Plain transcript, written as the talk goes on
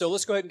So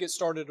let's go ahead and get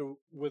started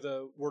with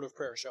a word of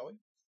prayer, shall we?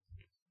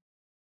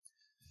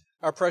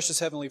 Our precious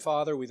Heavenly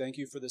Father, we thank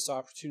you for this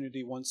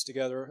opportunity once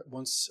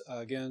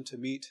again to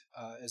meet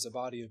as a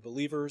body of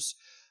believers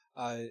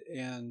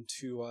and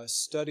to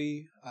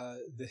study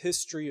the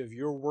history of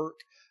your work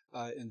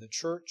in the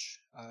church.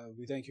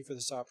 We thank you for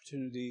this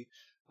opportunity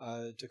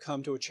to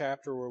come to a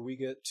chapter where we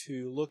get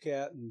to look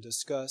at and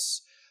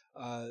discuss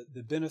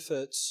the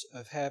benefits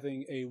of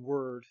having a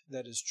word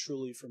that is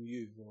truly from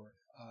you, Lord.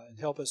 And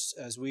help us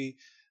as we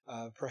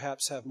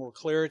perhaps have more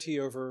clarity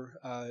over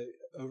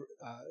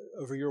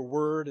your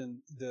word and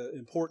the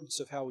importance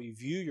of how we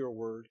view your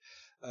word.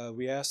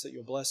 We ask that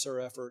you'll bless our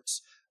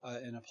efforts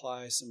and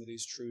apply some of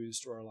these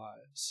truths to our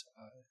lives.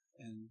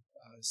 And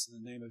it's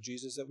in the name of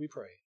Jesus that we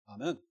pray.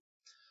 Amen.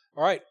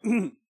 All right.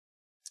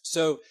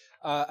 So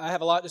I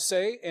have a lot to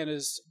say, and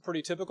is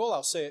pretty typical.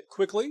 I'll say it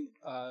quickly.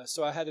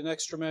 So I had an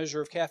extra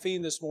measure of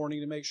caffeine this morning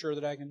to make sure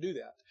that I can do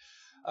that.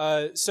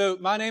 So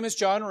my name is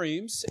John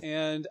Reams,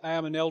 and I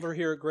am an elder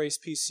here at Grace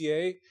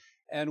PCA,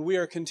 and we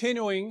are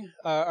continuing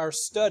our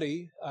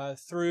study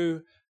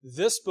through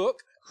this book,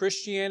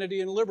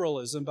 Christianity and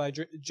Liberalism by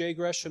J.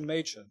 Gresham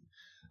Machen.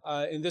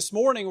 And this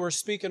morning we're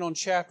speaking on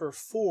chapter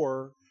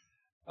 4,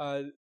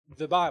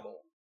 the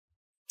Bible.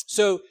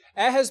 So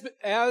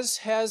as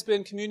has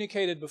been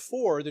communicated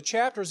before, the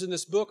chapters in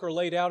this book are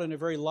laid out in a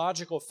very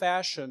logical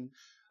fashion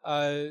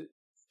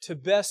to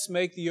best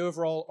make the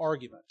overall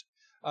argument.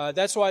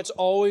 That's why it's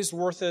always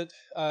worth it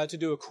to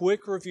do a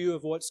quick review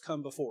of what's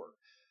come before.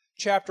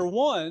 Chapter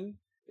 1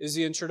 is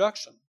the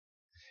introduction.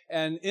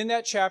 And in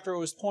that chapter, it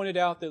was pointed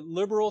out that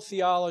liberal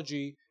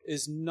theology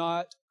is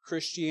not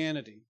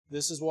Christianity.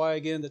 This is why,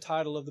 again, the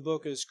title of the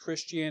book is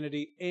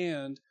Christianity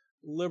and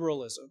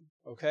Liberalism.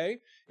 Okay?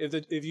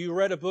 If you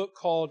read a book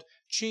called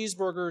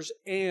Cheeseburgers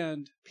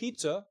and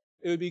Pizza,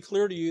 it would be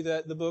clear to you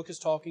that the book is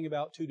talking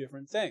about two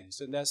different things.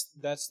 And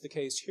that's the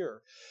case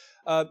here.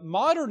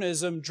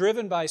 Modernism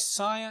driven by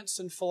science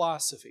and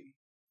philosophy.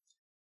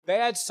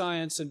 Bad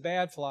science and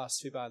bad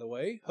philosophy, by the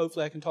way.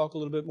 Hopefully I can talk a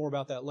little bit more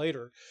about that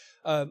later.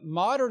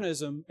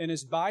 Modernism and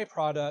its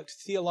byproduct,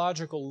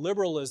 theological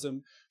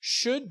liberalism,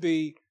 should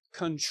be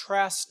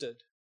contrasted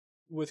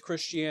with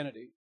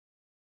Christianity.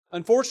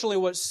 Unfortunately,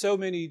 what so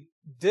many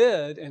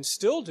did and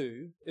still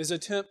do is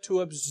attempt to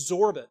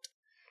absorb it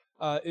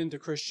into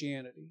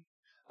Christianity.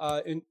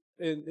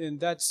 And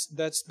that's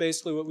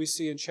basically what we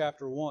see in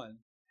chapter 1.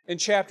 In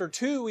chapter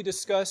 2, we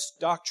discuss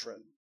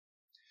doctrine.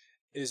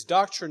 Is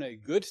doctrine a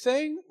good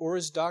thing or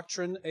is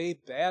doctrine a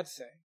bad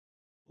thing?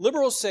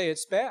 Liberals say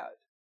it's bad.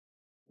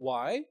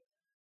 Why?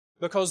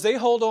 Because they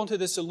hold on to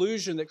this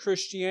illusion that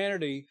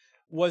Christianity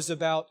was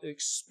about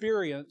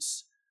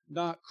experience,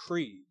 not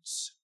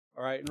creeds.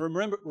 All right, and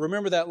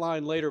remember that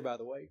line later, by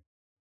the way.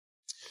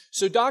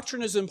 So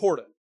doctrine is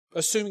important,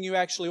 assuming you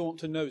actually want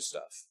to know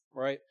stuff,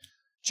 right?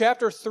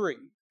 Chapter 3,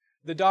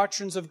 the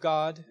doctrines of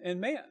God and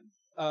man.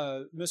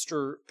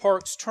 Mr.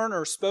 Parks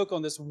Turner spoke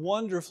on this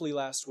wonderfully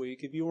last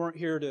week. If you weren't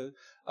here to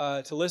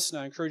listen,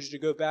 I encourage you to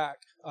go back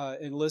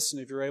and listen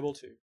if you're able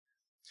to.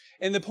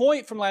 And the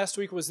point from last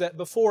week was that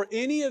before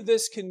any of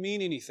this can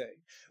mean anything,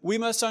 we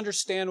must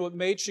understand what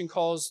Machen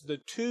calls the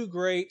two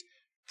great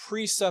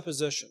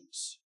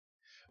presuppositions.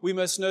 We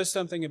must know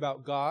something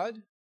about God,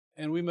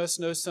 and we must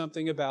know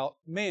something about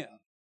man,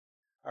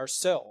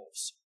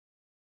 ourselves.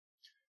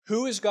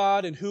 Who is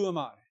God and who am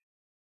I?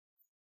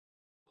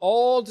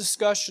 All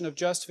discussion of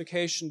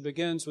justification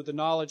begins with the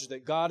knowledge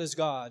that God is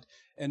God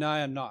and I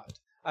am not.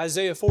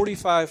 Isaiah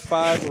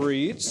 45:5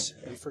 reads,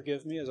 and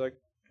forgive me as I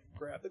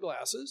grab the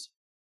glasses.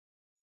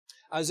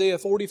 Isaiah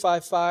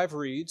 45:5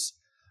 reads,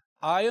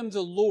 I am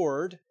the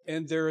Lord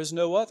and there is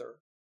no other.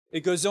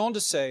 It goes on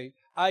to say,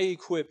 I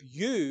equip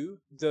you,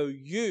 though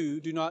you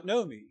do not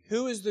know me.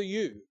 Who is the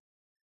you?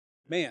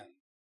 Man.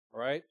 All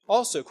right.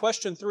 Also,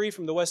 question 3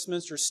 from the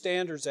Westminster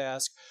Standards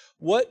asks,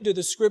 what do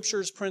the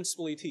Scriptures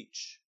principally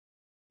teach?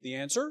 The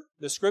answer,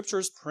 the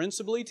Scriptures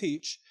principally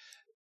teach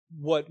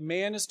what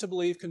man is to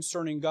believe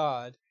concerning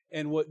God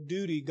and what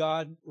duty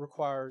God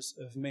requires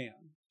of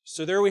man.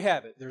 So there we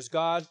have it. There's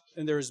God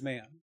and there's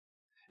man.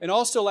 And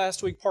also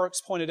last week,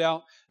 Parks pointed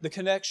out the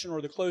connection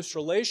or the close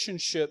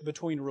relationship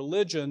between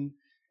religion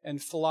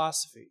and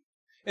philosophy.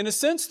 In a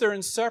sense, they're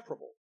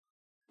inseparable.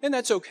 And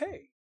that's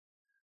okay.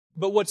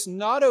 But what's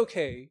not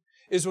okay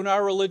is when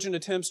our religion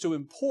attempts to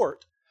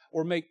import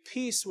or make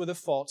peace with a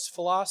false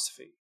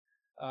philosophy.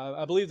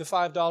 I believe the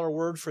 $5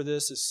 word for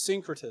this is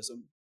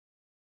syncretism.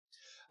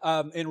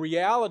 In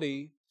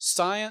reality,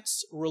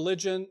 science,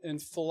 religion,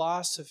 and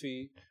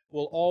philosophy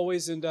will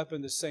always end up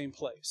in the same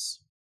place.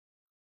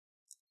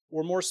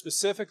 Or more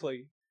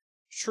specifically,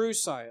 true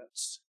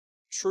science,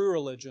 true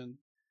religion,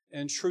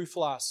 and true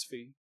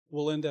philosophy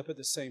will end up at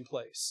the same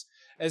place.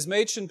 As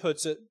Machen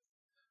puts it,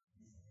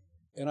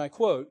 and I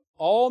quote,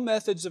 all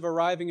methods of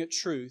arriving at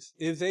truth,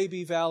 if they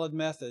be valid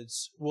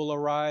methods, will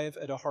arrive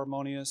at a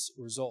harmonious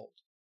result.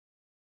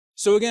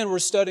 So again, we're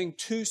studying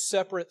two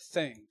separate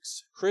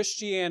things,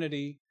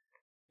 Christianity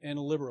and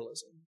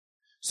liberalism.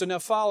 So now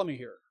follow me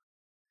here.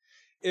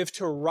 If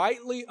to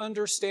rightly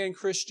understand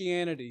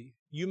Christianity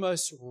you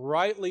must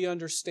rightly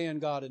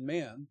understand God and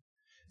man,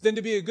 then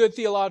to be a good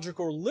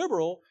theological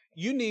liberal,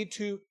 you need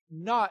to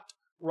not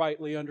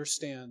rightly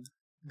understand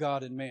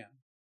God and man.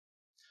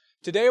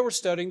 Today we're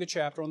studying the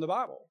chapter on the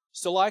Bible.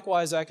 So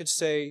likewise, I could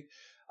say,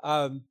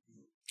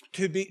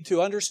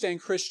 to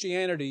understand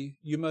Christianity,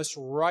 you must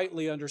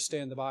rightly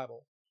understand the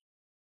Bible.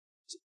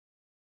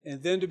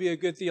 And then to be a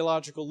good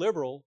theological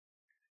liberal,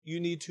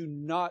 you need to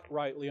not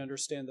rightly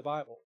understand the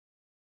Bible.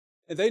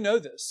 And they know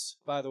this,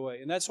 by the way,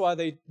 and that's why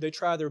they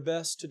try their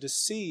best to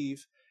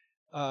deceive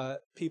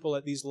people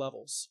at these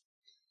levels.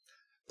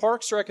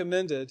 Parks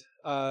recommended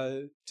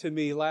to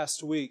me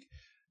last week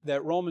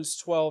that Romans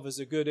 12 is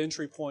a good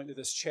entry point to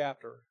this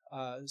chapter.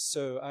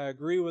 So I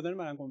agree with him,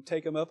 and I'm going to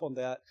take him up on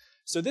that.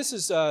 So this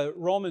is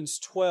Romans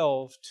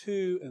 12,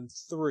 2 and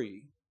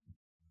 3.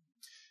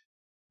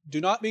 Do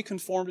not be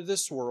conformed to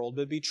this world,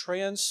 but be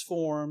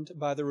transformed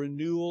by the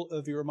renewal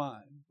of your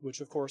mind,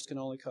 which of course can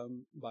only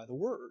come by the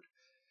Word.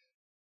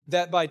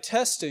 That by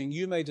testing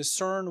you may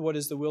discern what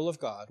is the will of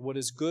God, what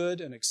is good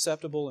and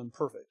acceptable and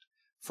perfect.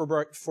 For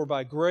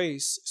by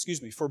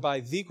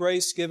the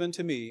grace given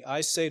to me,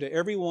 I say to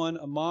everyone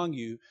among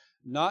you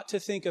not to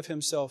think of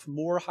himself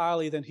more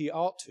highly than he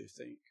ought to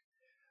think,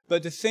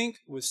 but to think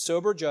with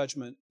sober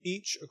judgment,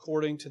 each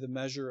according to the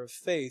measure of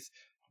faith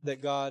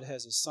that God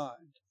has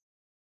assigned.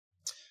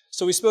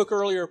 So we spoke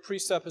earlier of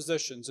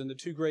presuppositions and the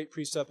two great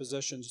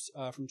presuppositions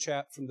from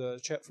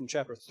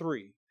chapter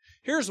 3.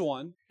 Here's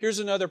one. Here's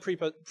another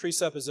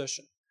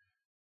presupposition.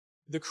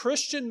 The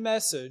Christian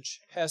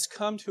message has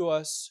come to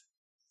us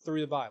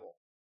through the Bible.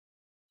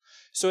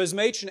 So as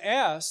Machen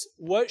asks,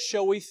 what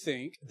shall we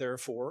think,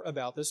 therefore,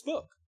 about this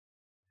book?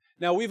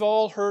 Now, we've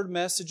all heard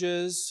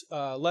messages,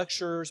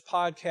 lectures,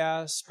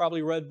 podcasts,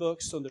 probably read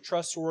books on the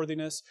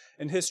trustworthiness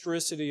and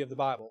historicity of the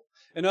Bible.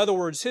 In other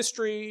words,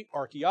 history,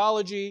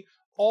 archaeology,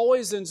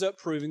 always ends up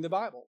proving the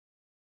Bible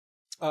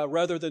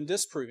rather than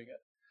disproving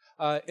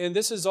it. And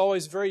this is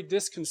always very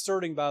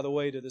disconcerting, by the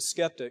way, to the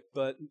skeptic,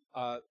 but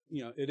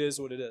it is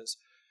what it is.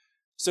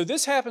 So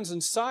this happens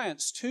in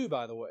science too,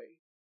 by the way.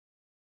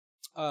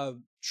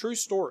 True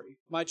story.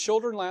 My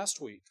children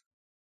last week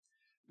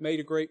made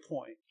a great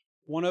point.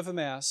 One of them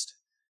asked,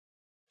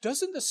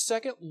 doesn't the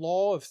second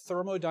law of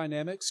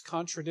thermodynamics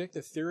contradict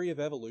the theory of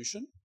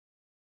evolution?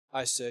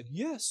 I said,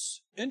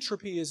 yes,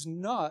 entropy is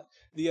not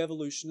the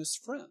evolutionist's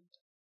friend.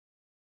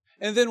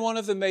 And then one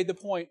of them made the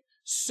point,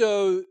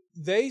 so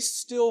they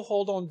still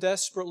hold on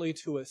desperately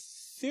to a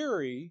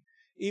theory,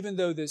 even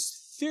though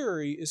this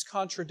theory is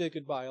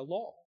contradicted by a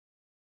law.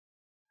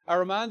 I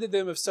reminded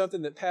them of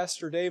something that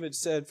Pastor David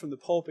said from the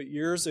pulpit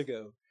years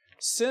ago.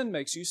 Sin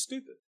makes you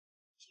stupid.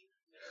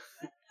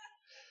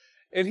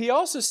 And he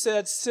also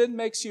said, sin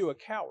makes you a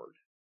coward.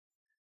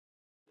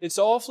 It's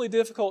awfully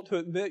difficult to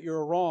admit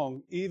you're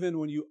wrong, even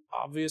when you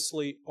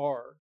obviously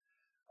are.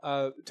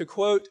 To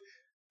quote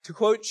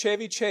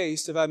Chevy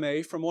Chase, if I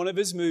may, from one of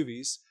his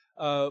movies,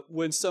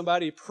 when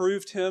somebody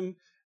proved him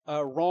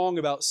wrong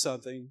about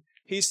something,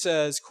 he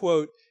says,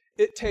 quote,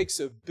 it takes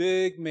a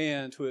big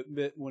man to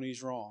admit when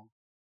he's wrong.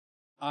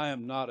 I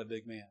am not a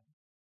big man.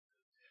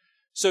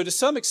 So to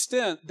some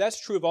extent,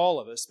 that's true of all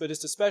of us, but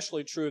it's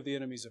especially true of the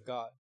enemies of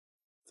God.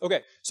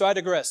 Okay, so I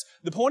digress.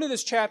 The point of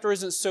this chapter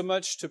isn't so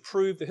much to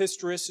prove the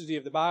historicity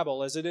of the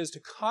Bible as it is to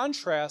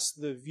contrast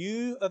the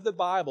view of the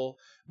Bible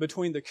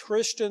between the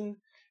Christian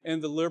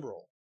and the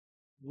liberal.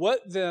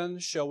 What then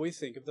shall we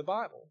think of the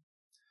Bible?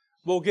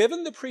 Well,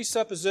 given the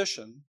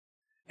presupposition,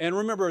 and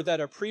remember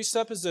that a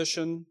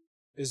presupposition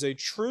is a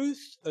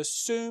truth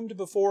assumed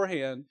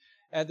beforehand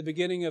at the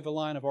beginning of a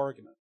line of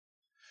argument.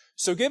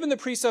 So given the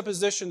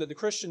presupposition that the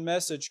Christian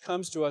message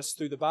comes to us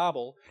through the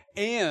Bible,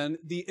 and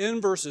the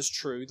inverse is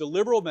true, the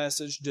liberal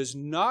message does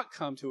not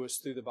come to us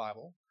through the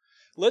Bible,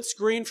 let's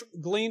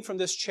glean from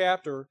this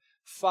chapter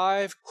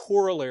 5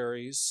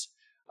 corollaries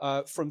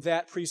from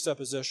that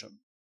presupposition.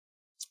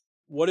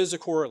 What is a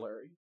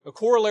corollary? A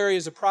corollary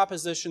is a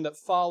proposition that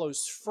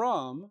follows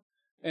from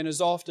and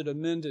is often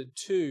amended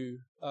to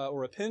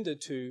or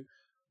appended to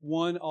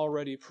one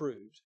already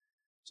proved.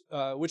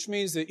 Which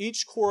means that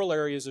each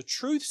corollary is a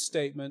truth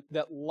statement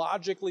that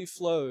logically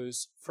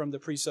flows from the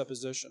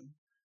presupposition,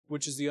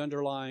 which is the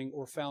underlying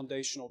or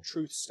foundational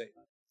truth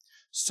statement.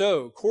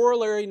 So,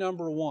 corollary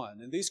number 1,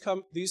 and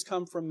these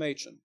come from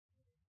Machen.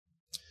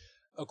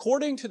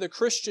 According to the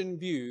Christian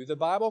view, the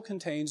Bible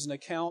contains an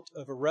account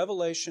of a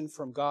revelation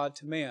from God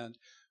to man,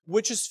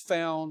 which is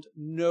found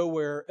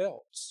nowhere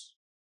else.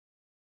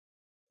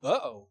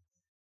 Uh-oh.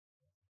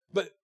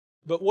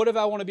 But what if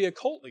I want to be a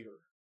cult leader?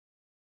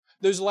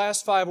 Those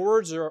last 5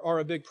 words are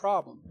a big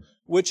problem,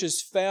 which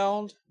is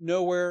found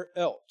nowhere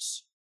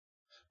else.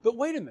 But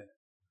wait a minute.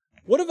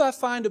 What if I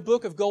find a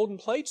book of golden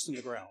plates in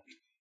the ground?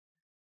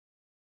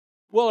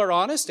 Well, our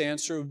honest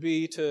answer would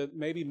be to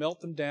maybe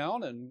melt them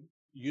down and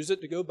use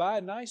it to go buy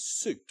a nice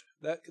suit.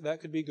 That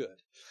could be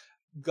good.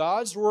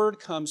 God's Word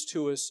comes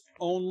to us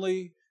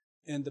only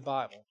in the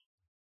Bible.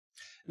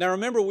 Now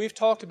remember, we've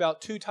talked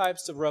about 2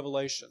 types of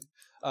revelation,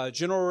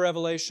 general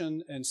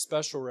revelation and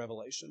special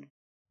revelation.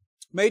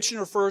 Machen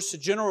refers to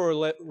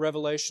general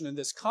revelation in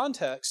this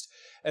context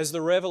as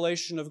the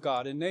revelation of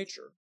God in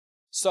nature.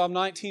 Psalm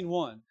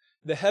 19:1,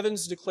 the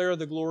heavens declare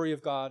the glory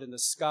of God, and the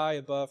sky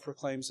above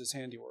proclaims His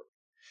handiwork.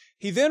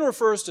 He then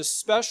refers to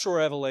special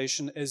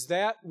revelation as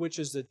that which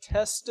is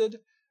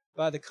attested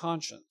by the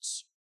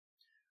conscience.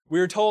 We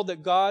are told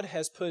that God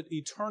has put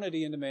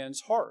eternity into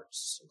man's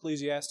hearts,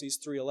 Ecclesiastes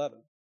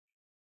 3:11.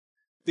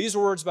 These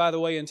words, by the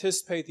way,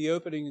 anticipate the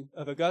opening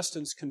of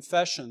Augustine's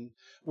Confession,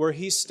 where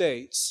he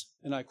states,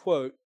 and I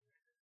quote,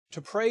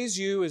 "To praise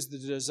you is the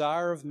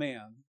desire of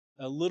man,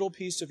 a little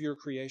piece of your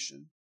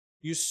creation.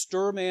 You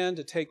stir man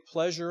to take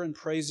pleasure in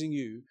praising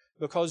you,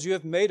 because you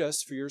have made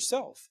us for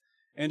yourself,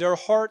 and our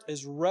heart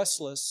is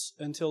restless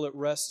until it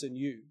rests in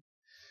you."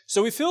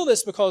 So we feel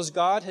this because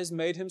God has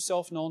made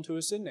Himself known to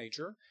us in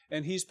nature,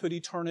 and He's put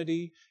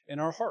eternity in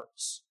our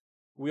hearts.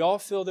 We all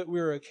feel that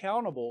we're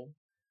accountable,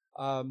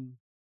 and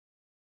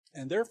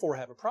therefore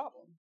have a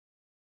problem.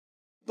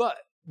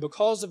 But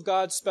because of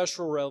God's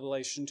special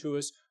revelation to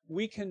us,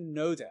 we can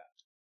know that.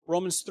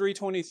 Romans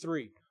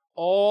 3:23,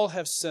 all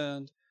have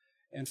sinned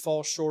and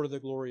fall short of the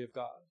glory of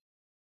God.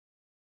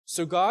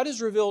 So God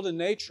is revealed in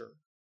nature,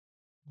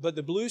 but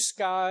the blue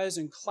skies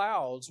and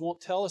clouds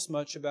won't tell us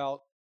much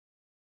about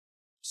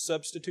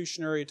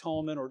substitutionary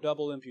atonement or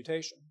double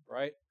imputation,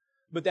 right?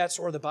 But that's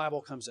where the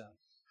Bible comes in.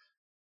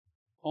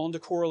 On to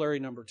corollary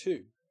number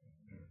 2.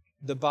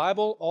 The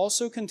Bible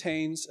also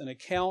contains an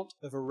account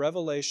of a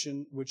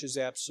revelation which is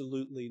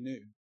absolutely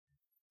new.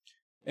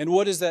 And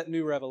what is that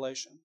new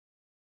revelation?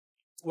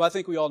 Well, I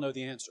think we all know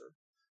the answer.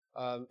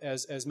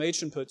 As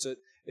Machen puts it,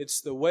 it's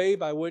the way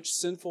by which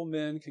sinful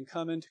men can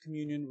come into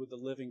communion with the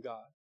living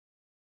God.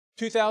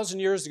 2,000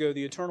 years ago,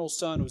 the eternal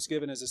Son was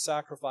given as a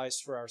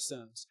sacrifice for our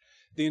sins.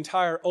 The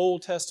entire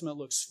Old Testament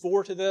looks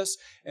forward to this,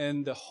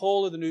 and the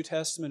whole of the New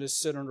Testament is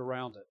centered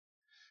around it.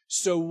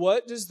 So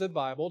what does the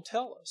Bible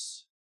tell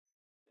us?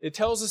 It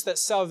tells us that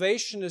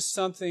salvation is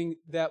something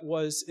that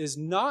is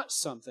not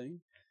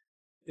something.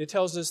 It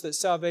tells us that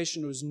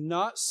salvation was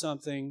not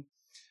something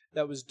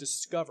that was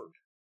discovered,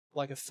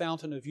 like a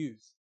fountain of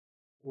youth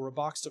or a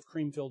box of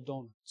cream-filled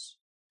donuts.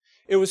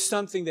 It was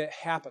something that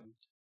happened.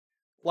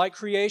 Like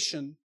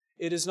creation,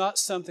 it is not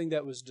something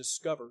that was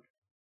discovered.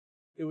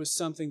 It was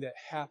something that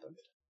happened.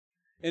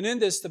 And in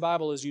this, the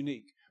Bible is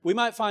unique. We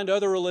might find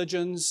other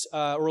religions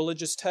or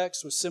religious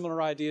texts with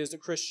similar ideas that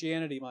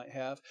Christianity might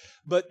have,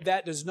 but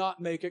that does not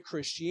make it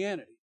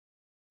Christianity.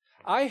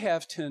 I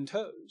have 10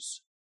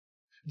 toes.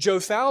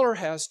 Joe Fowler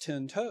has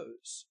 10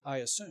 toes, I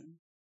assume.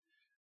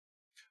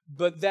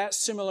 But that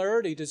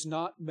similarity does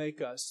not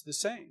make us the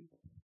same.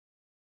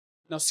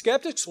 Now,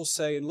 skeptics will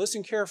say, and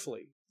listen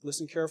carefully,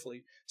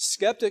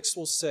 skeptics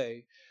will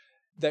say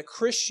that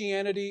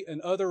Christianity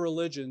and other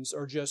religions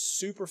are just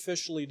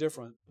superficially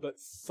different, but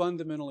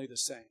fundamentally the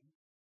same.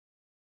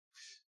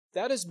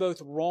 That is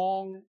both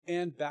wrong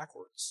and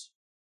backwards.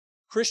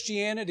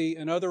 Christianity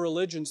and other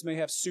religions may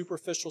have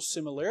superficial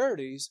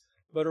similarities,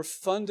 but are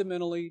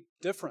fundamentally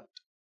different.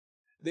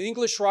 The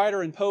English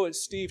writer and poet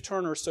Steve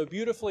Turner so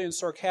beautifully and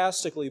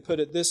sarcastically put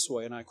it this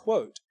way, and I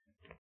quote,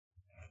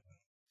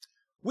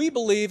 "We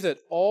believe that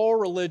all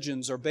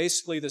religions are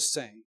basically the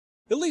same,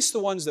 at least the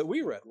ones that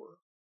we read were.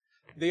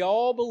 They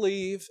all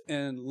believe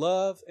in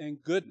love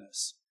and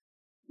goodness.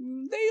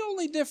 They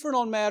only differ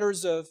on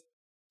matters of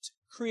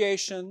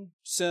creation,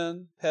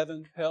 sin,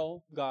 heaven,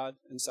 hell, God,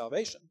 and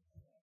salvation."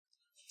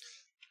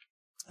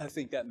 I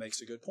think that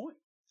makes a good point.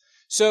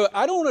 So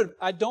I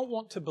don't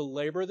want to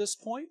belabor this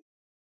point,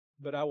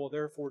 but I will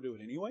therefore do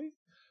it anyway.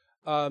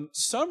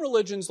 Some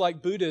religions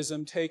like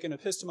Buddhism take an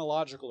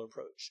epistemological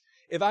approach.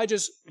 If I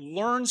just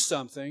learn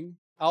something,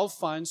 I'll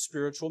find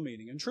spiritual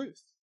meaning and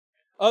truth.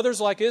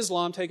 Others like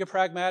Islam take a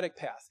pragmatic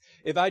path.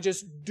 If I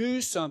just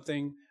do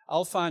something,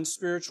 I'll find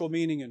spiritual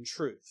meaning and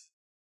truth.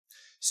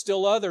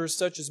 Still others,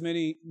 such as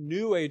many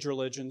New Age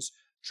religions,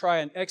 try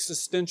an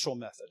existential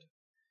method.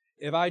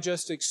 If I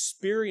just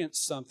experience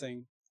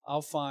something,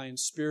 I'll find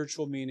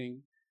spiritual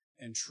meaning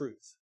and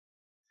truth.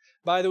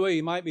 By the way,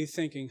 you might be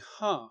thinking,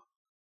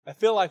 I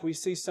feel like we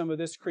see some of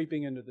this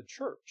creeping into the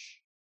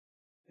church.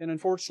 And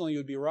unfortunately,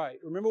 you'd be right.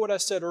 Remember what I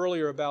said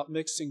earlier about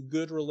mixing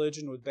good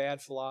religion with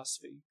bad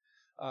philosophy?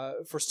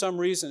 For some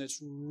reason,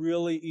 it's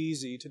really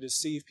easy to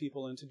deceive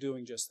people into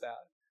doing just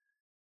that.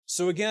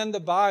 So again, the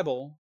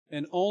Bible,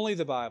 and only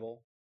the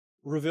Bible,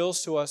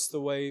 reveals to us the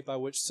way by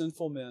which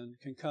sinful men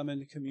can come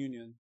into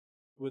communion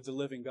with the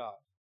living God.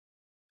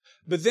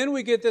 But then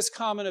we get this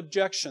common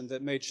objection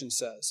that Machen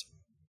says.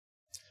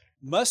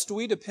 Must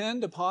we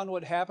depend upon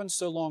what happened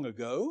so long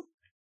ago?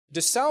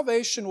 Does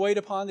salvation wait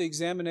upon the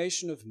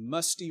examination of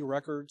musty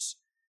records?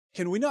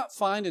 Can we not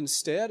find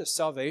instead a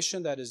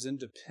salvation that is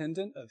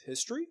independent of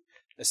history?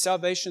 A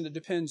salvation that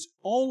depends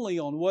only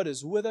on what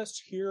is with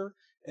us here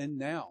and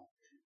now?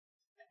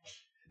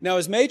 Now,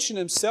 as Machen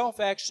himself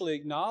actually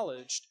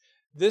acknowledged,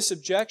 this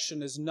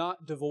objection is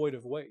not devoid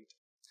of weight.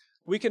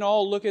 We can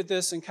all look at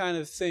this and kind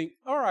of think,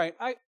 all right,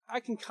 I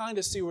can kind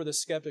of see where the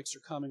skeptics are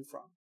coming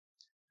from.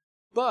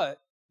 But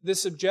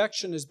this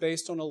objection is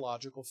based on a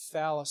logical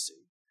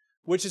fallacy,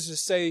 which is to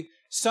say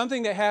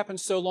something that happened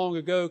so long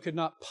ago could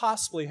not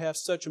possibly have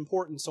such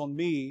importance on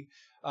me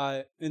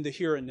in the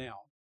here and now?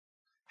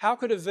 How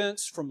could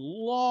events from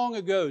long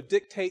ago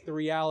dictate the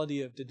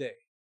reality of today?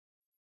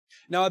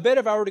 Now, I bet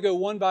if I were to go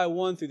one by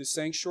one through the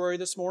sanctuary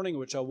this morning,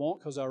 which I won't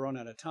because I'll run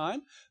out of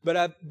time, but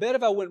I bet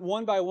if I went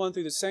one by one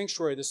through the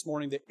sanctuary this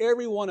morning that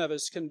every one of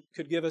us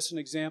could give us an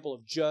example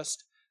of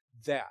just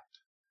that,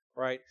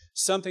 right?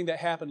 Something that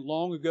happened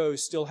long ago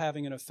is still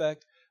having an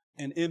effect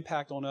and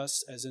impact on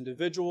us as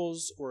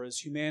individuals or as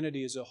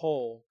humanity as a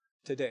whole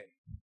today.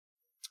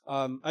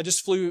 I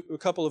just flew a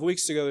couple of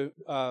weeks ago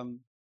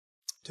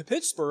to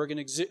Pittsburgh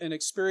and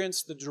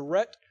experienced the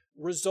direct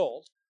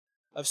result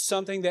of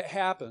something that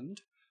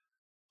happened.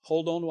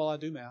 Hold on while I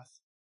do math.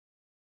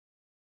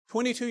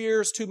 22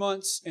 years, 2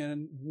 months,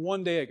 and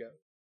 1 day ago.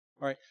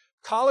 All right.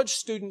 College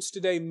students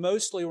today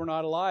mostly were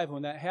not alive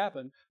when that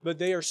happened, but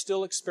they are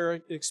still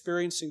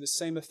experiencing the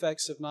same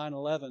effects of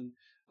 9/11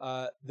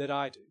 that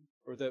I do,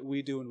 or that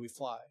we do when we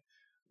fly.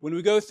 When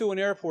we go through an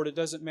airport, it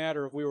doesn't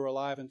matter if we were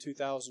alive in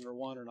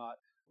 2001 or not.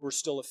 We're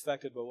still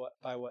affected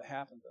by what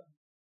happened then.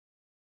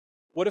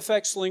 What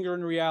effects linger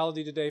in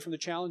reality today from the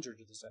Challenger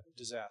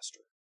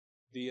disaster?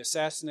 The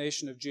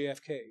assassination of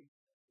JFK,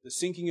 the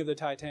sinking of the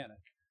Titanic,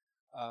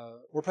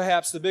 or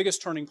perhaps the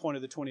biggest turning point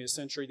of the 20th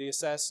century, the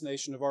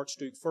assassination of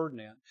Archduke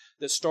Ferdinand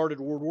that started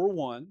World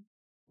War I,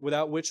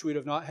 without which we'd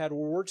have not had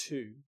World War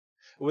II,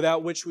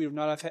 without which we would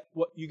not have had,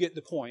 you get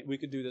the point, we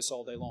could do this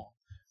all day long.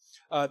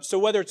 So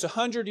whether it's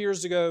 100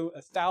 years ago,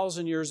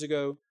 1,000 years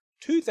ago,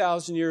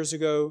 2,000 years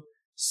ago,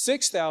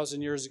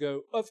 6,000 years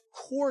ago, of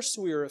course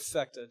we are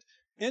affected,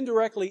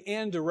 indirectly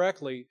and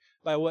directly,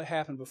 by what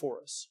happened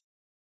before us.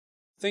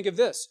 Think of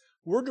this.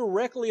 We're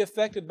directly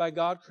affected by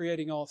God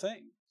creating all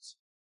things,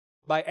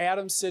 by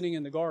Adam sitting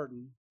in the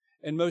garden,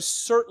 and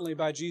most certainly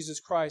by Jesus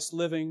Christ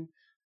living,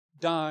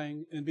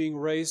 dying, and being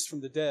raised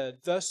from the dead,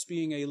 thus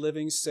being a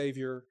living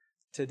Savior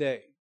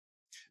today.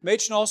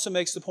 Machen also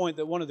makes the point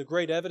that one of the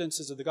great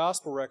evidences of the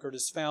gospel record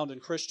is found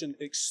in Christian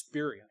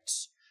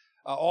experience.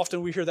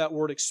 Often we hear that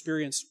word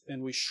experience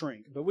and we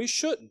shrink, but we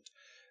shouldn't.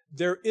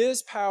 There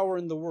is power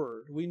in the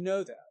Word. We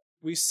know that.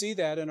 We see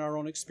that in our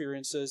own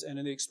experiences and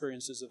in the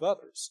experiences of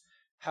others.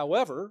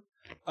 However,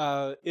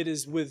 it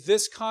is with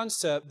this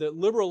concept that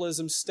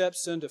liberalism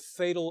steps into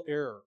fatal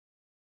error.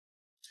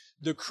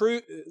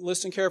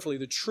 Listen carefully,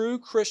 the true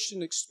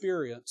Christian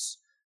experience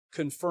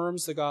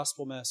confirms the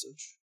gospel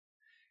message.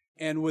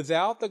 And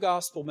without the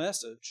gospel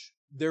message,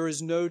 there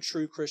is no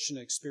true Christian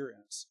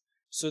experience.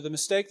 So the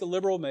mistake the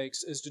liberal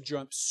makes is to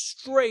jump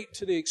straight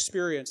to the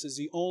experience as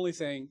the only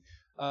thing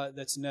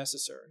that's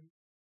necessary.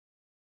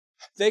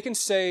 They can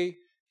say,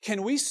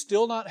 can we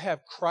still not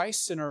have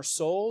Christ in our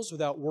souls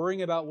without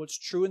worrying about what's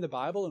true in the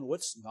Bible and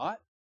what's not?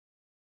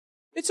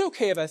 It's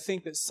okay if I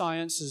think that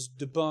science has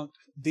debunked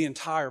the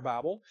entire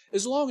Bible,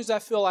 as long as I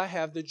feel I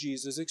have the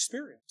Jesus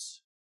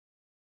experience.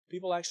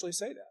 People actually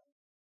say that.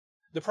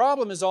 The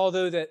problem is,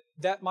 although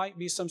that might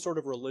be some sort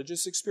of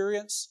religious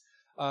experience,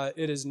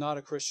 it is not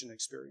a Christian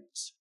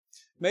experience.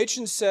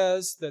 Machen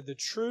says that the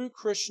true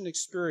Christian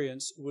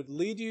experience would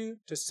lead you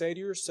to say to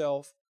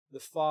yourself the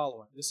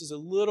following. This is a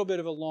little bit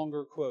of a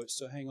longer quote,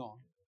 so hang on.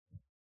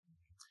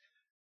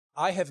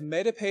 I have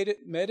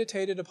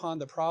meditated upon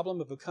the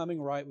problem of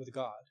becoming right with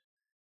God.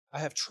 I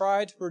have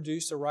tried to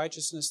produce a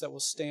righteousness that will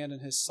stand in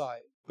His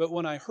sight. But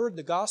when I heard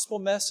the gospel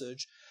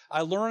message,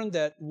 I learned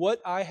that what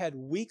I had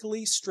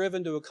weakly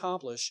striven to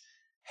accomplish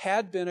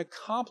had been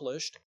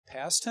accomplished,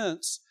 past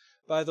tense,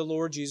 by the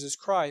Lord Jesus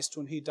Christ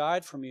when He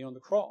died for me on the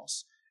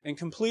cross and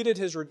completed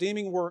His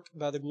redeeming work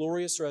by the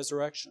glorious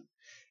resurrection.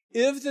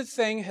 If the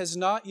thing has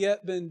not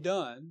yet been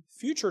done,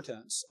 future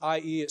tense,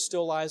 i.e. it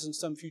still lies in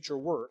some future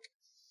work,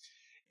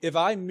 if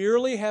I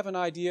merely have an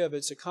idea of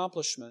its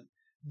accomplishment,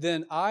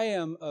 then I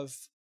am of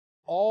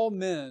all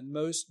men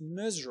most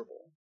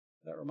miserable.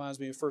 That reminds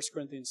me of 1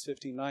 Corinthians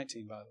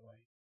 15:19, by the way.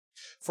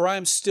 For I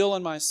am still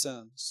in my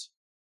sins.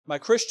 My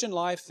Christian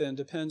life, then,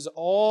 depends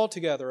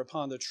altogether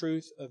upon the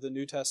truth of the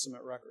New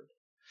Testament record.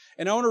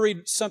 And I want to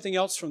read something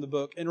else from the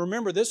book. And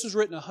remember, this was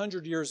written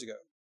 100 years ago.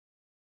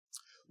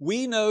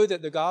 We know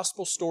that the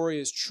gospel story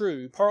is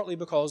true partly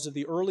because of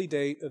the early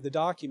date of the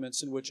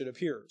documents in which it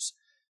appears,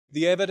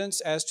 the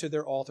evidence as to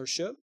their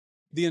authorship,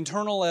 the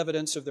internal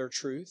evidence of their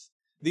truth,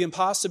 the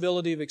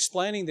impossibility of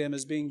explaining them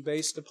as being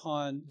based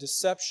upon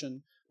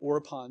deception or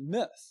upon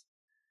myth.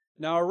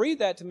 Now, I read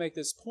that to make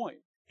this point.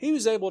 He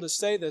was able to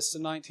say this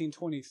in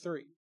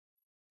 1923.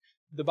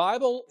 The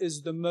Bible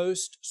is the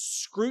most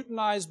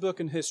scrutinized book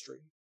in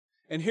history.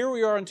 And here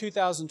we are in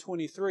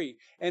 2023,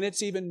 and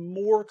it's even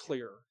more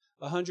clear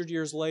 100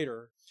 years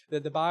later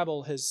that the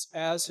Bible has,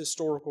 as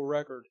historical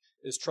record,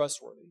 is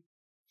trustworthy.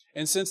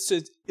 And since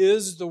it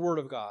is the Word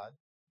of God,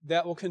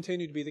 that will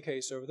continue to be the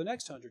case over the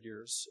next 100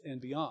 years and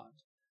beyond.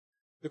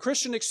 The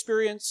Christian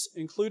experience,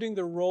 including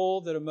the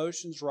role that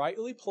emotions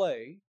rightly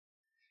play,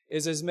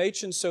 is, as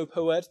Machen so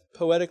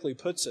poetically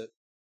puts it,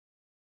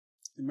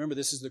 remember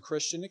this is the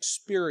Christian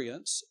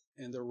experience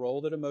and the role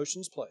that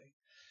emotions play,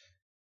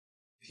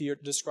 he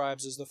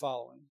describes as the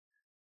following: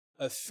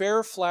 a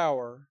fair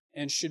flower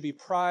and should be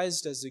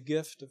prized as a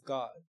gift of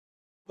God,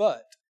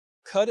 but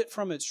cut it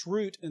from its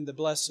root in the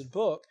blessed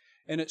book,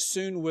 and it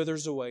soon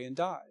withers away and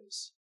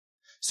dies.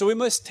 So we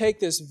must take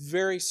this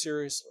very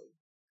seriously.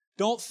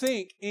 Don't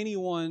think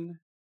anyone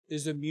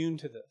is immune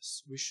to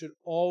this. We should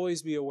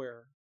always be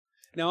aware.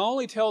 Now, I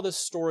only tell this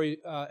story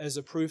as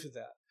a proof of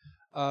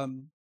that.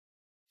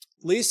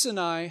 Lisa and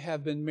I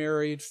have been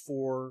married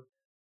for,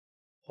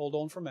 hold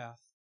on for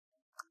math,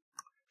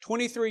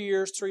 23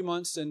 years, 3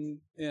 months,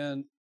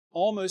 and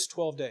almost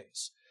 12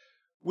 days.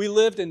 We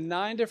lived in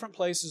 9 different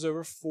places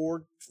over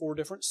four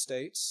different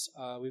states.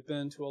 We've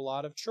been to a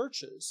lot of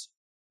churches.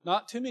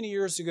 Not too many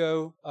years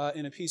ago,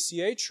 in a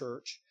PCA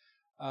church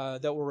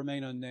that will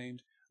remain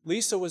unnamed,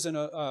 Lisa was in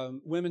a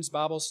women's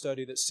Bible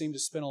study that seemed to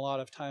spend a lot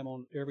of time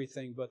on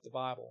everything but the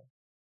Bible.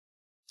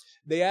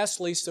 They asked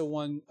Lisa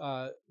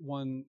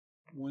one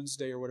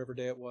Wednesday or whatever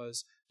day it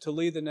was to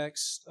lead the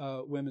next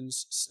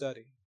women's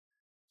study.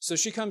 So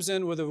she comes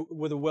in with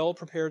a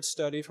well-prepared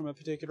study from a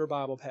particular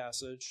Bible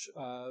passage,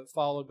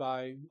 followed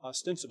by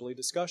ostensibly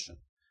discussion.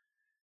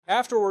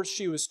 Afterwards,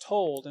 she was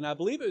told, and I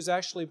believe it was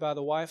actually by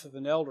the wife of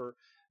an elder,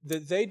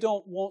 that they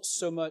don't want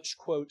so much,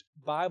 quote,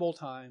 Bible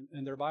time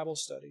in their Bible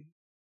study.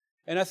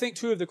 And I think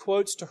 2 of the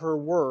quotes to her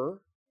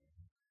were,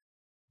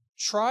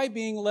 try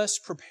being less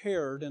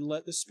prepared and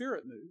let the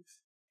Spirit move.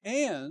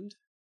 And,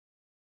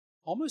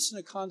 almost in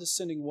a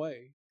condescending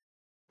way,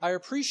 I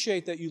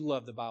appreciate that you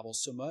love the Bible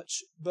so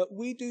much, but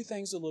we do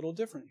things a little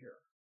different here.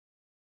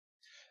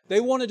 They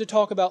wanted to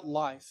talk about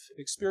life,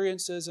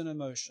 experiences, and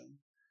emotion.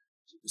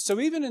 So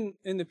even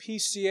in the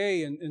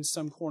PCA in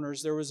some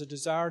corners, there was a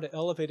desire to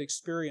elevate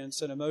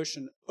experience and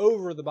emotion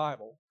over the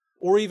Bible,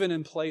 or even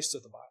in place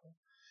of the Bible.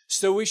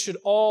 So we should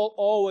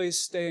always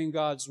stay in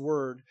God's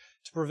Word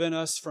to prevent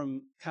us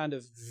from kind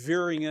of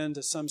veering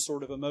into some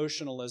sort of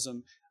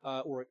emotionalism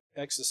or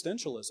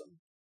existentialism.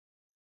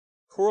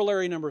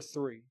 Corollary number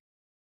 3.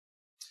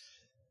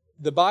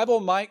 The Bible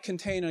might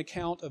contain an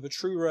account of a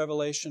true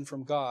revelation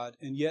from God,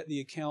 and yet the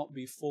account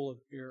be full of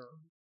error.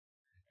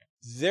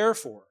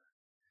 Therefore,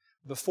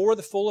 before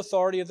the full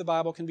authority of the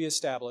Bible can be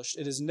established,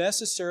 it is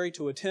necessary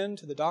to attend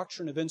to the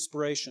doctrine of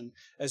inspiration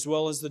as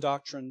well as the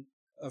doctrine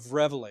of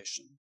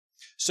revelation.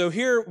 So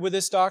here, with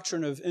this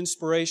doctrine of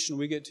inspiration,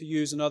 we get to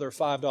use another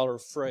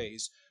 $5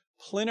 phrase,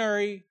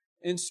 plenary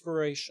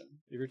inspiration.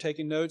 If you're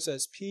taking notes,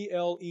 that's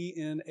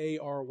Plenary,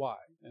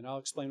 and I'll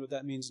explain what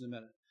that means in a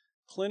minute.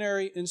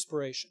 Plenary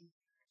inspiration.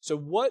 So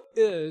what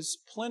is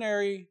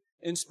plenary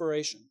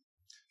inspiration?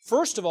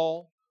 First of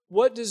all,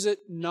 what does it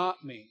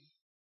not mean?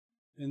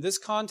 In this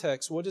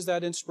context, what does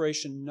that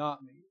inspiration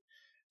not mean?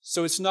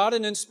 So it's not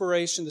an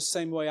inspiration the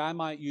same way I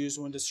might use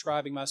when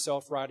describing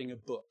myself writing a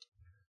book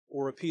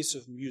or a piece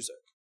of music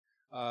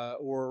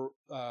or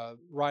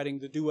writing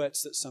the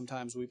duets that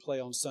sometimes we play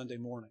on Sunday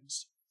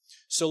mornings.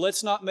 So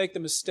let's not make the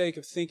mistake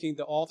of thinking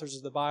the authors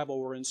of the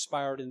Bible were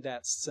inspired in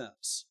that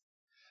sense.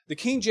 The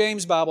King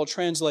James Bible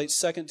translates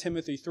 2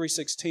 Timothy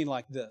 3:16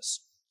 like this: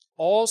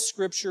 all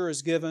Scripture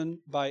is given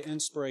by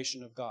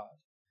inspiration of God.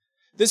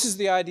 This is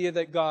the idea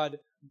that God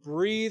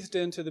breathed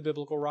into the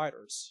biblical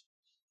writers.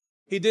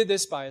 He did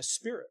this by His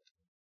Spirit.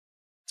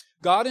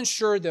 God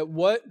ensured that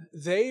what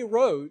they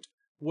wrote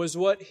was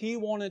what He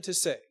wanted to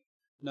say.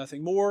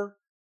 Nothing more,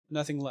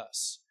 nothing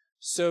less.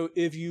 So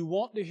if you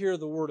want to hear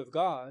the Word of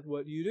God,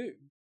 what do?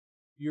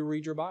 You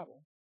read your Bible.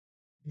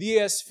 The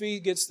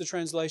ESV gets the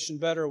translation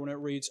better when it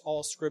reads,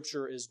 all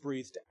Scripture is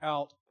breathed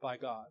out by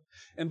God.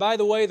 And by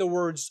the way, the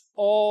words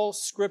all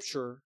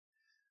Scripture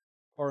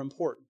are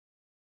important.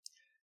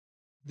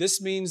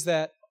 This means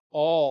that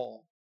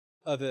all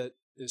of it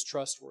is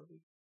trustworthy.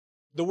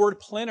 The word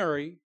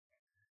plenary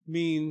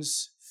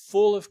means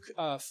full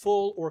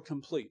or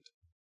complete.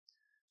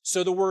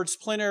 So the words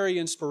plenary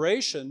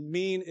inspiration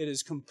mean it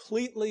is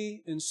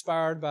completely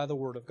inspired by the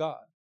Word of God.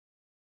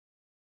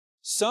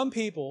 Some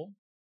people,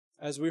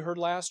 as we heard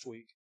last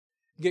week,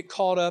 get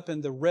caught up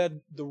in the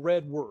red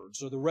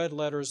words or the red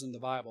letters in the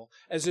Bible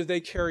as if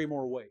they carry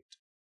more weight.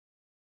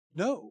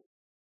 No.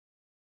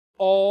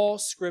 All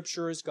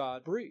Scripture is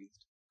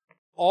God-breathed.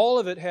 All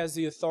of it has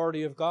the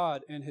authority of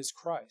God and His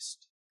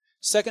Christ.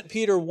 2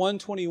 Peter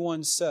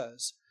 1:21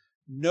 says,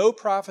 no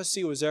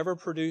prophecy was ever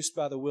produced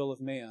by the will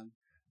of man,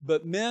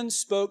 but men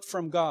spoke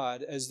from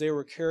God as they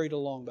were carried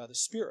along by the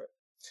Spirit.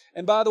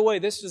 And by the way,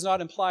 this does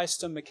not imply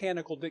some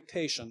mechanical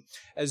dictation,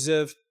 as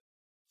if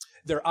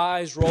their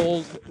eyes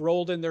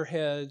rolled in their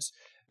heads.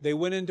 They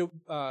went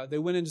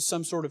into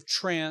some sort of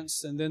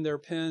trance, and then their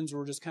pens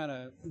were just kind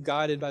of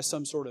guided by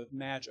some sort of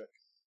magic.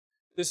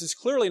 This is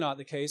clearly not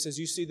the case, as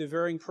you see the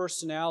varying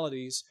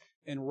personalities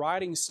and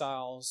writing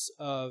styles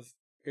of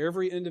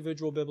every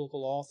individual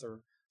biblical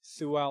author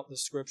throughout the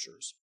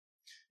Scriptures.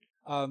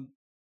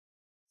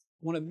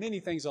 One of many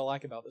things I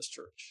like about this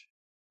church.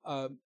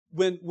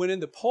 When in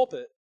the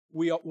pulpit,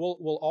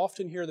 we'll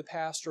often hear the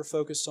pastor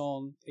focus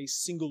on a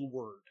single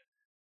word,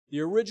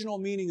 the original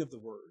meaning of the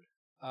word,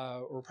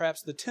 or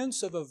perhaps the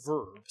tense of a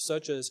verb,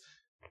 such as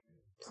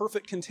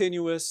perfect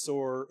continuous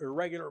or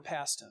irregular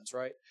past tense,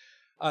 right?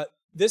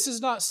 This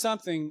is not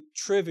something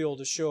trivial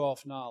to show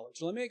off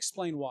knowledge. Let me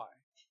explain why.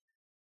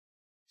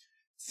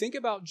 Think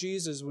about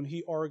Jesus when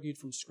he argued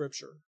from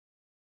Scripture.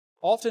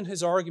 Often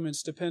his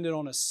arguments depended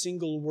on a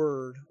single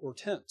word or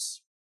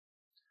tense.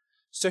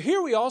 So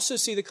here we also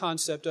see the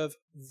concept of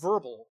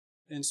verbal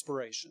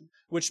inspiration,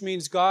 which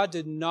means God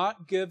did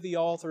not give the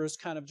authors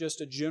kind of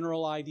just a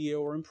general idea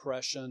or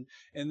impression,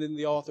 and then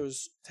the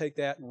authors take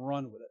that and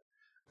run with it.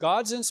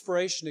 God's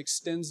inspiration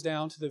extends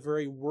down to the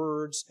very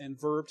words and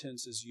verb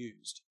tenses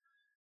used.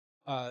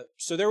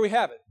 So there we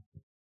have it.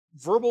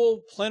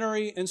 Verbal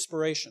plenary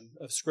inspiration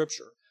of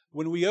Scripture.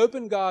 When we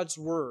open God's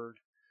Word,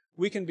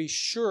 we can be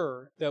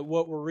sure that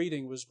what we're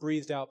reading was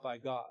breathed out by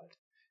God,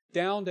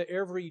 down to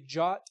every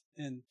jot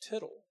and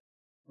tittle.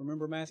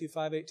 Remember Matthew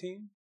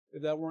 5:18?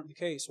 If that weren't the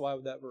case, why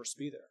would that verse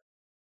be there?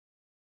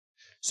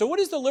 So what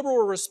is the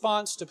liberal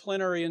response to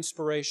plenary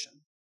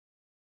inspiration?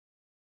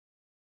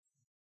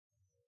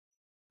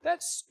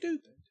 That's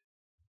stupid.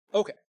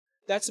 Okay,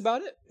 that's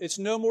about it. It's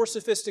no more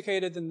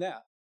sophisticated than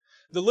that.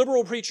 The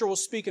liberal preacher will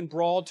speak in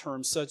broad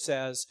terms such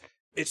as,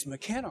 it's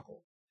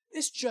mechanical,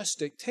 it's just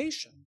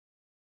dictation.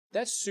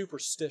 That's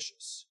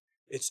superstitious.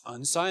 It's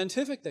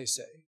unscientific, they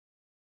say.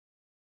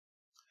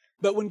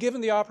 But when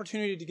given the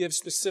opportunity to give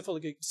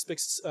specific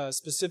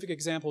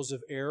examples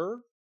of error,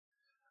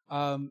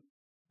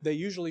 they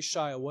usually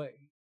shy away.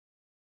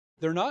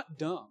 They're not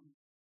dumb.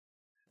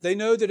 They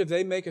know that if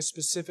they make a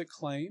specific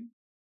claim,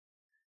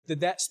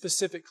 that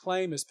specific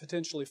claim is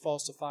potentially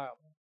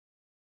falsifiable.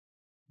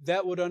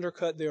 That would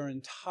undercut their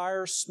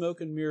entire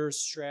smoke and mirrors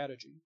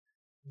strategy.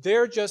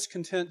 They're just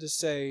content to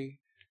say,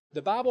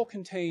 the Bible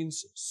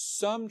contains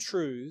some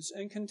truths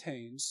and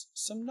contains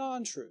some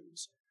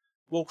non-truths.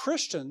 Well,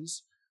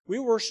 Christians, we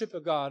worship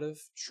a God of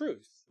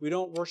truth. We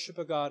don't worship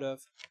a God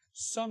of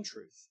some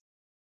truth.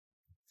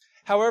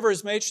 However,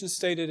 as Machen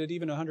stated it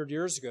even 100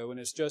 years ago, and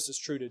it's just as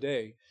true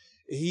today,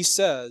 he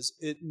says,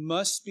 it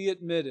must be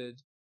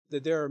admitted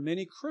that there are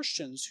many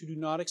Christians who do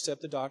not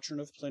accept the doctrine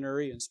of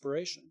plenary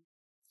inspiration.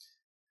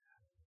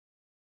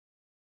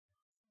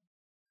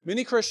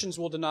 Many Christians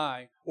will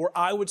deny, or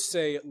I would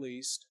say at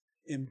least,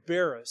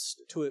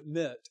 embarrassed to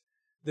admit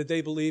that they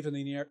believe in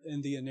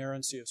the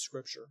inerrancy of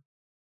Scripture.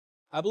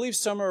 I believe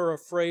some are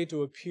afraid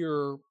to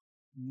appear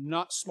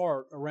not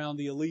smart around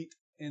the elite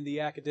and the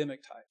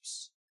academic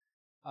types.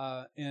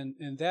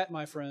 And that,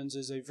 my friends,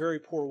 is a very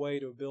poor way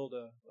to build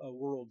a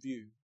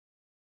worldview.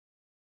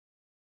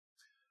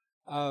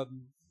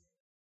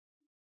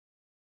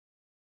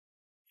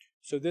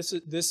 So this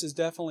is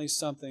definitely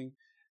something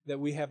that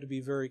we have to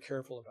be very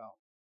careful about.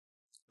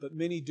 But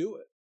many do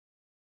it.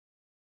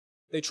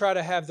 They try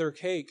to have their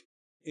cake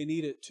and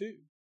eat it too.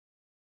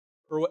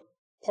 Or what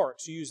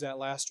parts? You used that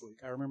last week.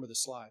 I remember the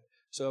slide.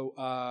 So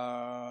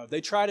they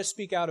try to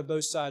speak out of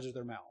both sides of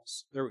their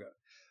mouths. There we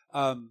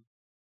go.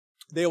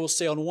 They will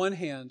say, on one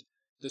hand,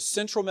 the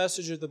central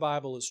message of the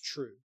Bible is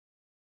true,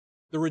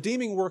 the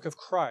redeeming work of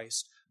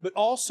Christ, but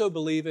also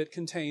believe it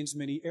contains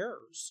many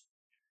errors.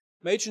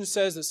 Machen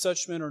says that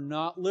such men are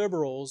not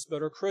liberals,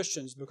 but are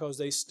Christians because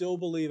they still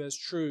believe as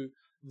true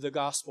the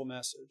gospel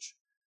message.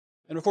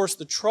 And of course,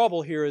 the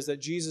trouble here is that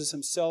Jesus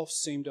himself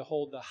seemed to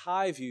hold the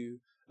high view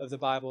of the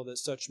Bible that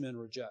such men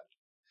reject.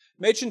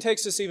 Machen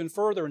takes this even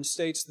further and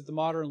states that the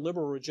modern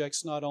liberal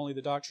rejects not only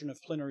the doctrine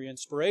of plenary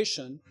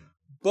inspiration,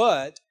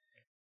 but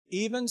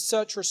even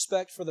such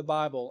respect for the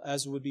Bible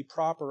as would be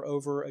proper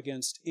over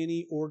against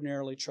any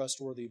ordinarily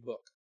trustworthy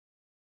book.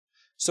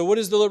 So what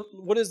is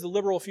the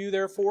liberal view,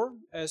 therefore,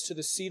 as to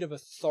the seat of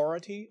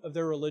authority of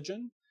their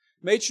religion?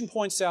 Machen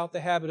points out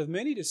the habit of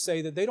many to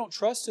say that they don't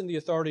trust in the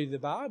authority of the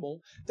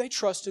Bible, they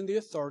trust in the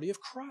authority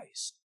of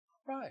Christ.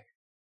 Right.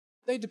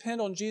 They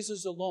depend on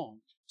Jesus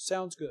alone.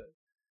 Sounds good.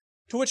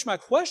 To which my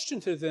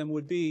question to them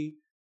would be,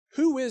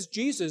 who is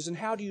Jesus and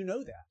how do you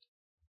know that?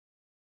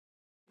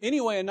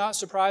 Anyway, and not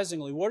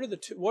surprisingly, what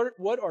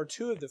are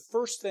two of the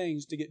first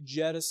things to get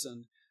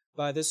jettisoned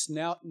by this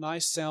now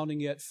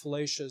nice-sounding yet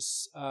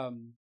fallacious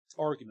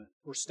argument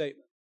or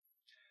statement?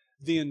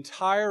 The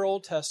entire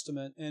Old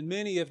Testament and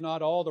many, if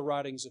not all, the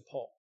writings of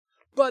Paul.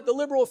 But the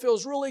liberal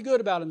feels really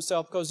good about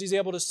himself because he's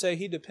able to say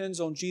he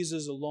depends on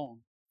Jesus alone.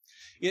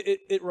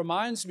 It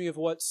reminds me of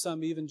what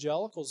some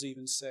evangelicals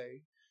even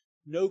say,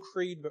 no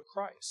creed but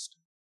Christ.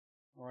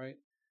 All right?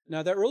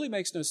 Now, that really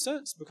makes no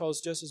sense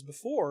because just as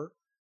before,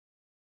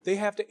 they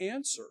have to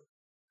answer,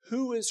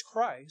 who is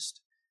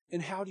Christ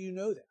and how do you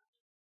know that?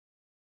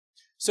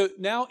 So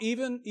now,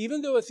 even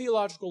though a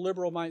theological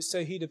liberal might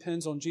say he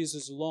depends on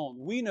Jesus alone,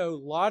 we know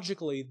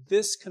logically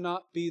this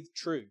cannot be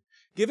true,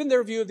 given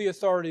their view of the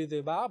authority of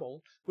the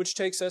Bible, which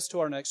takes us to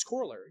our next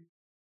corollary.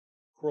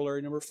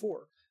 Corollary number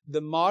 4. The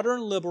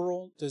modern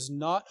liberal does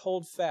not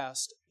hold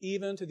fast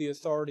even to the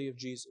authority of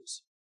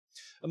Jesus.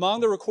 Among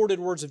the recorded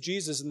words of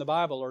Jesus in the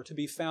Bible are to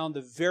be found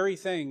the very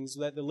things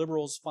that the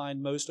liberals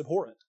find most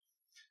abhorrent.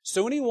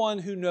 So anyone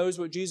who knows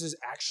what Jesus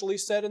actually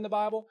said in the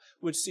Bible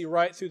would see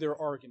right through their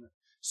argument.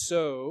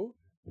 So,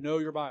 know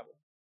your Bible.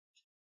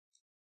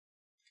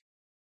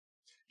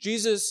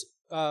 Jesus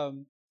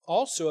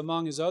also,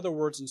 among his other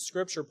words in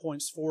Scripture,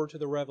 points forward to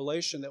the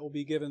revelation that will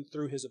be given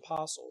through his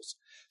apostles,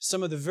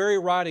 some of the very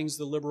writings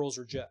the liberals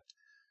reject.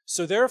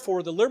 So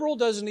therefore, the liberal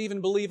doesn't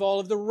even believe all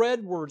of the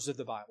red words of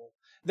the Bible.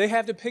 They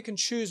have to pick and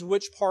choose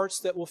which parts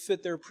that will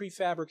fit their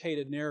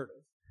prefabricated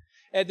narrative.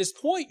 At this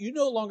point, you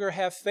no longer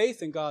have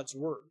faith in God's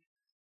Word.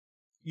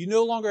 You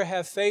no longer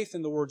have faith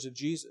in the words of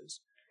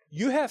Jesus.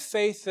 You have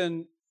faith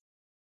in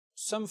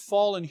some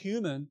fallen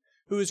human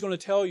who is going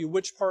to tell you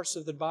which parts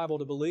of the Bible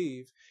to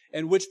believe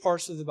and which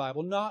parts of the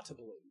Bible not to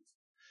believe.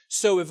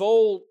 So if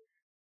old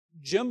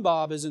Jim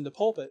Bob is in the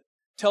pulpit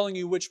telling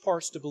you which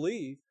parts to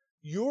believe,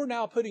 you're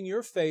now putting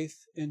your faith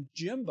in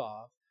Jim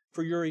Bob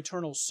for your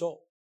eternal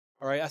soul.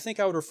 All right, I think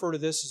I would refer to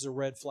this as a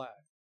red flag.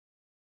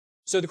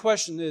 So the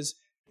question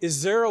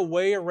is there a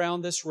way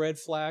around this red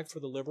flag for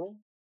the liberal?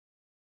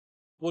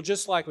 Well,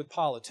 just like with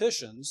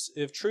politicians,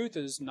 if truth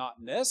is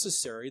not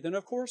necessary, then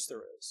of course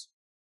there is.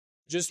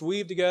 Just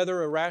weave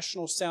together a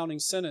rational sounding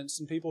sentence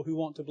and people who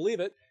want to believe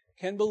it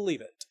can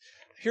believe it.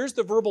 Here's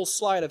the verbal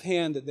sleight of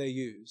hand that they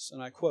use,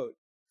 and I quote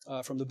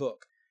from the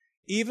book.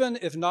 Even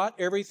if not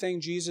everything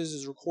Jesus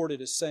is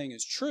recorded as saying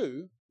is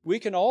true, we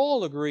can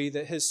all agree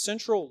that his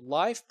central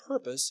life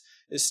purpose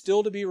is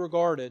still to be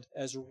regarded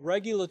as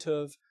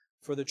regulative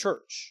for the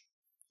church.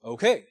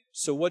 Okay,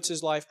 so what's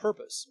his life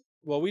purpose?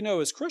 Well, we know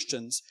as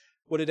Christians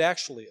what it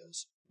actually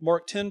is.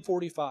 Mark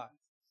 10:45.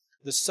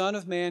 The Son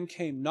of Man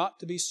came not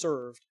to be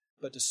served,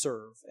 but to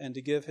serve, and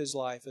to give his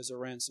life as a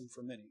ransom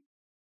for many.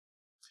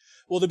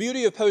 Well, the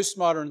beauty of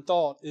postmodern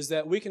thought is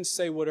that we can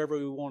say whatever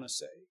we want to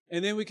say,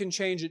 and then we can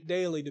change it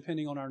daily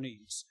depending on our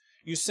needs.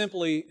 You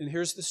simply, and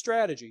here's the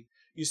strategy,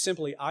 you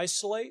simply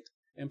isolate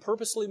and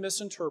purposely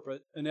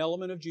misinterpret an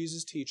element of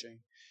Jesus' teaching,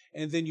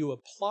 and then you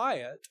apply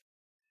it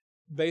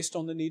based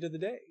on the need of the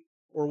day,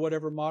 or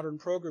whatever modern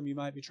program you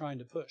might be trying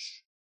to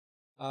push.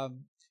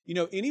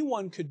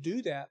 Anyone could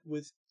do that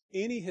with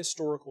any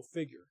historical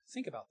figure.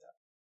 Think about that.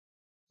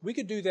 We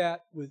could do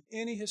that with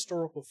any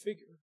historical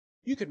figure.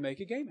 You could make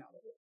a game out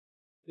of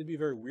it. It'd be a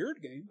very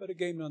weird game, but a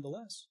game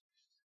nonetheless.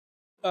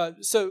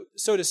 So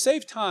to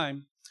save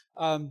time,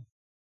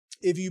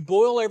 if you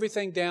boil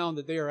everything down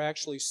that they are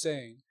actually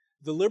saying,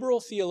 the liberal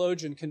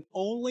theologian can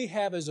only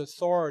have as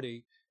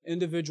authority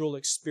individual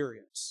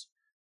experience.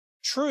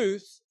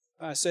 Truth,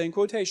 I say in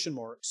quotation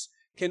marks,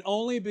 can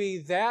only be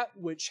that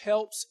which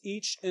helps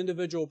each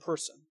individual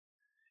person.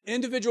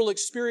 Individual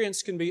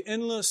experience can be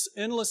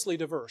endlessly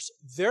diverse.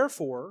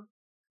 Therefore,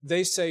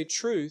 they say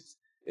truth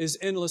is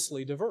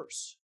endlessly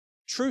diverse.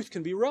 Truth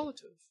can be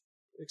relative,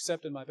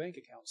 except in my bank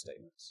account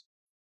statements.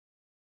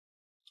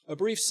 A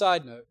brief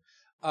side note.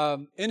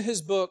 In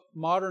his book,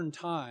 Modern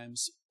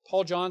Times,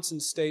 Paul Johnson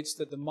states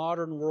that the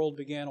modern world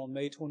began on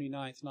May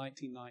 29,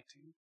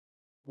 1919.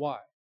 Why?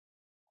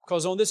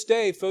 Because on this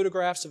day,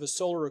 photographs of a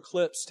solar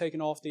eclipse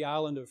taken off the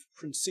island of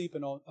Principe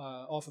and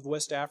off of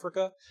West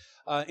Africa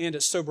and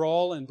at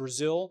Sobral in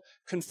Brazil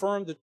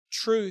confirmed the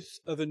truth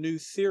of a new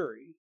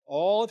theory.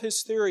 All of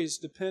his theories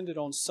depended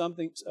on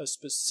a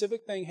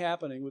specific thing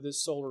happening with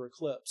this solar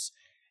eclipse,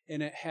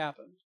 and it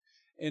happened.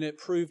 And it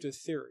proved a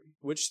theory.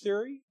 Which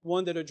theory?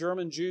 One that a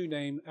German Jew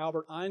named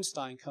Albert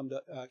Einstein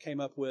came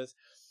up with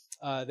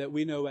that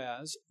we know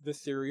as the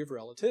theory of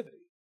relativity.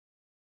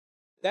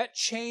 That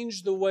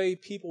changed the way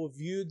people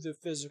viewed the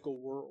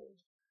physical world.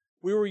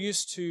 We were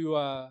used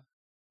to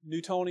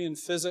Newtonian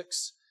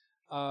physics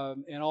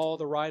and all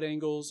the right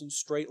angles and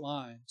straight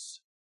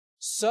lines.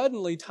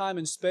 Suddenly, time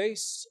and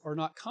space are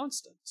not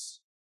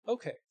constants.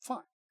 Okay, fine.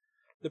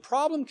 The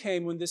problem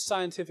came when this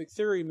scientific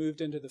theory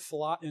moved into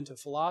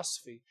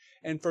philosophy,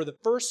 and for the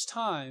first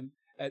time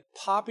at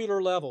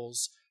popular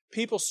levels,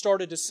 people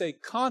started to say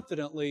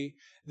confidently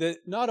that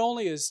not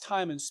only is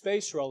time and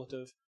space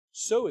relative,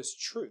 so is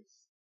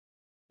truth.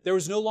 There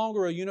was no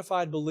longer a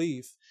unified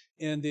belief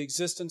in the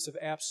existence of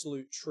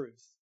absolute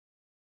truth.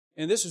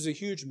 And this was a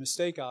huge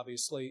mistake,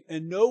 obviously,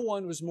 and no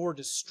one was more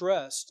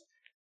distressed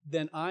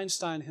than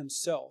Einstein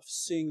himself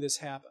seeing this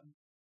happen.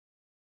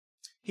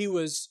 He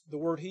was, the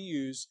word he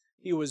used,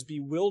 he was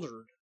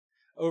bewildered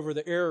over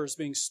the errors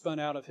being spun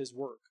out of his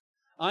work.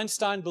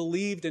 Einstein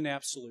believed in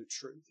absolute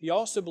truth. He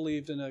also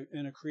believed in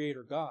a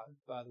creator God,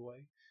 by the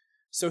way.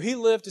 So he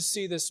lived to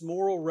see this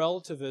moral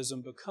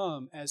relativism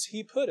become, as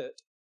he put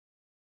it,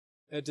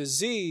 a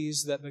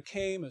disease that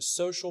became a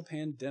social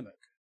pandemic.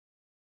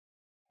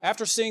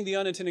 After seeing the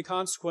unintended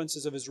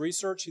consequences of his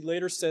research, he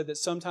later said that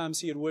sometimes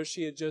he had wished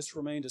he had just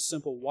remained a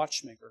simple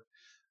watchmaker.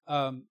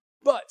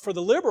 But for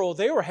the liberal,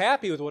 they were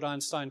happy with what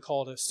Einstein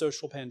called a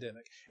social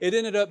pandemic. It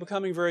ended up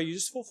becoming very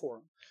useful for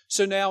them.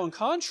 So now, in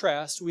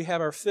contrast, we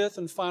have our fifth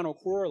and final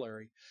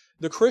corollary.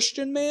 The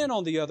Christian man,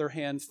 on the other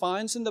hand,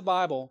 finds in the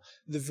Bible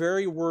the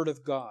very Word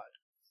of God.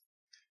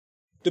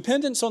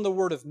 Dependence on the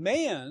Word of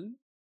man,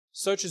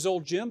 such as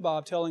old Jim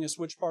Bob telling us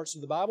which parts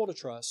of the Bible to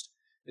trust,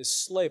 is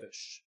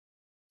slavish.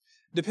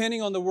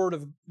 Dependence on the Word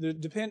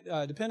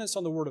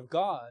of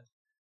God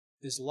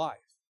is life.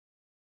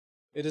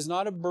 It is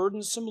not a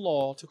burdensome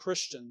law to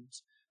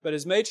Christians, but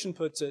as Machen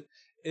puts it,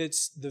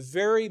 it's the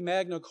very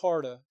Magna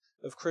Carta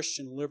of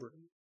Christian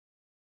liberty.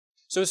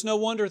 So it's no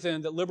wonder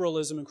then that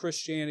liberalism and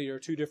Christianity are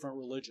two different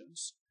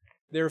religions.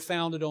 They're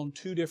founded on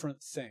two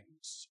different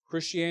things.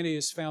 Christianity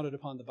is founded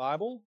upon the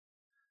Bible.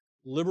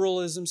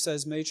 Liberalism,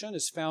 says Machen,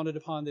 is founded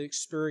upon the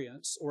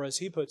experience, or as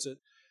he puts it,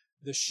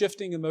 the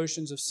shifting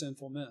emotions of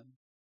sinful men.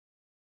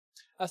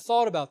 I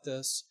thought about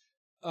this.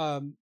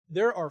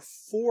 There are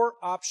 4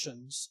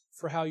 options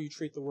for how you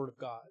treat the Word of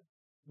God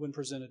when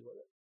presented with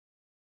it.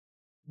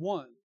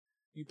 1,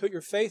 you put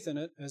your faith in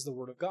it as the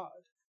Word of God.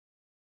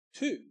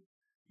 2,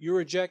 you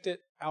reject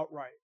it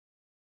outright.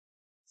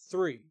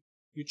 3,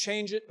 you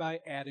change it by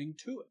adding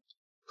to it.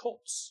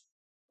 Cults,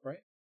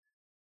 right?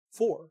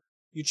 4,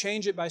 you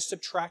change it by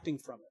subtracting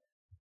from it.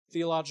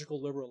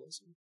 Theological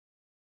liberalism.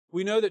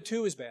 We know that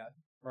 2 is bad,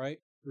 right?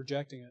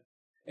 Rejecting it.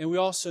 And we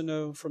also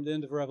know from the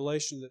end of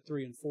Revelation that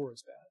 3 and 4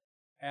 is bad.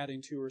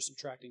 Adding to or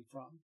subtracting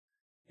from.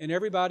 And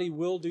everybody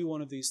will do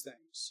one of these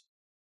things.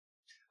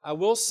 I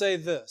will say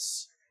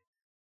this.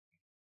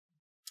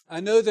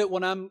 I know that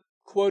when I'm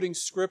quoting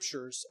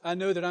scriptures, I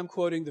know that I'm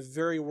quoting the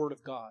very Word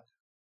of God.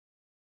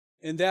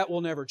 And that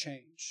will never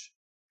change.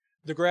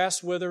 The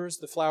grass withers,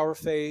 the flower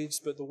fades,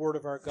 but the Word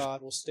of our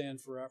God will stand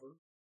forever.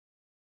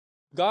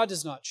 God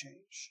does not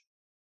change.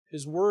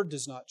 His Word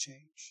does not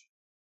change.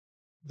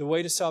 The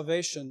way to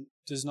salvation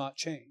does not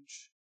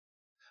change.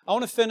 I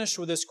want to finish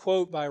with this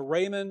quote by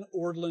Raymond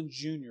Ortlund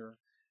Jr.,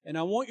 and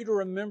I want you to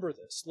remember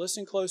this.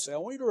 Listen closely. I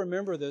want you to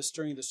remember this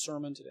during the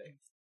sermon today.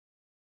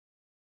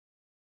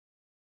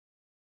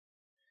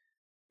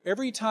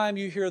 Every time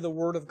you hear the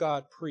Word of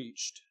God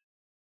preached,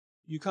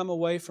 you come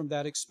away from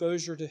that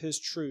exposure to His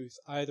truth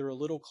either a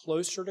little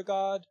closer to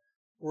God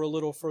or a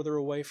little further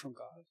away from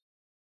God.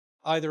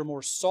 Either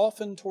more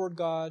softened toward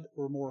God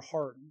or more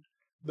hardened.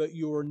 But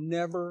you are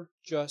never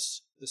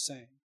just the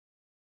same.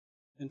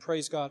 And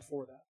praise God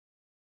for that.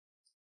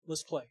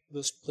 Let's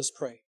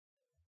pray.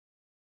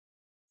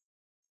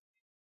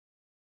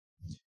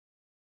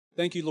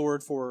 Thank you,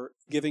 Lord, for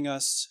giving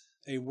us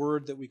a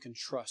word that we can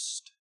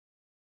trust.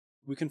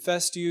 We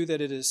confess to you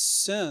that it is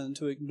sin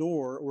to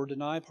ignore or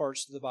deny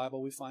parts of the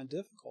Bible we find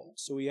difficult.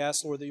 So we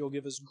ask, Lord, that you'll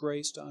give us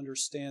grace to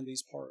understand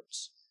these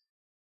parts.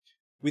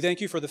 We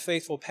thank you for the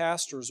faithful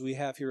pastors we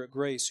have here at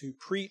Grace who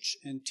preach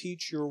and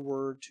teach your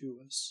word to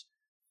us.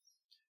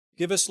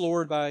 Give us,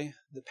 Lord, by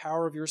the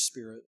power of your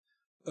Spirit,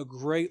 a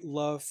great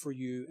love for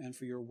you and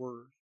for your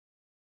word.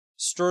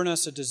 Stir in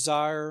us a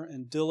desire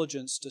and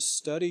diligence to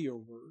study your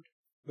word,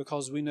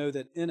 because we know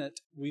that in it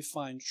we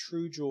find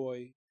true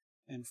joy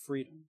and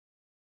freedom.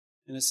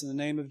 And it's in the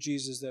name of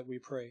Jesus that we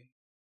pray.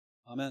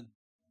 Amen.